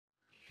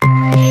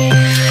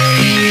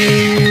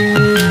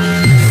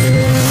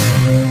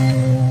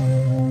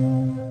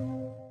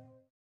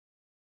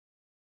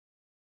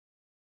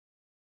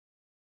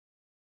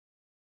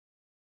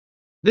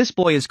This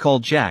boy is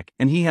called Jack,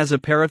 and he has a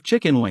pair of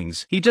chicken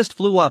wings. He just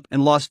flew up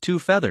and lost 2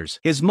 feathers.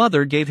 His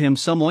mother gave him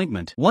some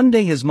ointment. One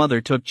day his mother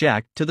took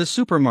Jack to the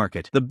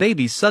supermarket. The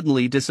baby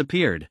suddenly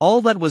disappeared.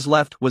 All that was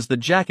left was the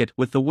jacket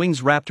with the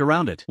wings wrapped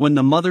around it. When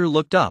the mother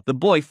looked up, the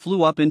boy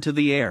flew up into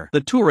the air.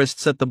 The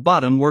tourists at the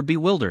bottom were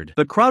bewildered.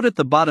 The crowd at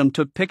the bottom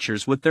took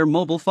pictures with their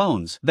mobile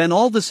phones. Then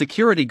all the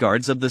security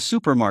guards of the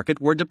supermarket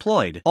were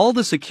deployed. All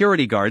the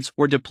security guards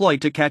were deployed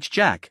to catch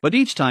Jack, but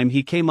each time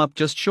he came up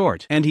just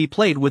short, and he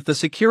played with the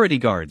security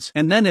guards.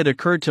 And then it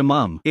occurred to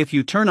Mom, if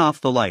you turn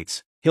off the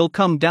lights, he'll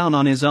come down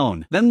on his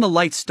own. Then the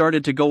lights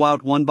started to go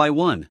out one by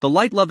one. The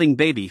light-loving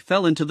baby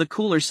fell into the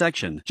cooler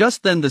section.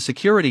 Just then the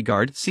security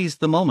guard seized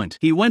the moment.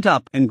 He went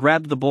up and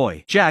grabbed the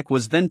boy. Jack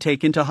was then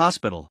taken to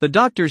hospital. The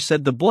doctors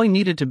said the boy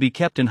needed to be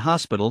kept in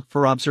hospital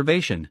for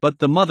observation, but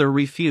the mother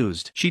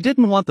refused. She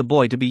didn't want the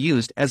boy to be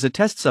used as a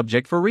test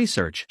subject for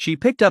research. She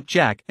picked up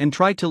Jack and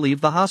tried to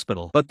leave the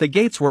hospital, but the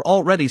gates were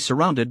already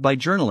surrounded by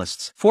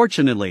journalists.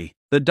 Fortunately,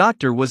 the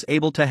doctor was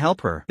able to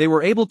help her. They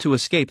were able to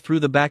escape through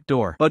the back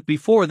door. But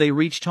before they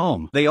reached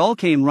home, they all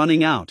came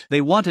running out.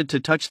 They wanted to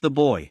touch the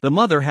boy. The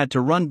mother had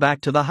to run back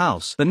to the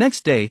house. The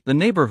next day, the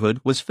neighborhood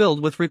was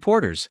filled with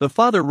reporters. The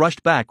father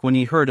rushed back when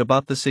he heard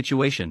about the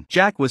situation.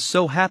 Jack was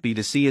so happy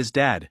to see his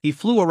dad. He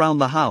flew around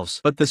the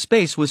house, but the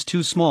space was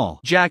too small.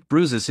 Jack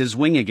bruises his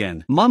wing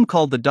again. Mom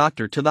called the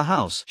doctor to the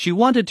house. She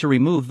wanted to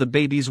remove the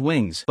baby's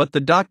wings, but the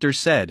doctor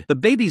said, the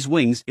baby's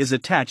wings is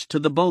attached to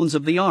the bones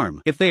of the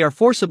arm. If they are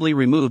forcibly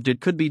removed,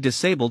 it could be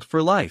disabled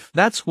for life.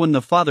 That's when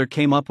the father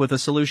came up with a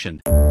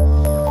solution.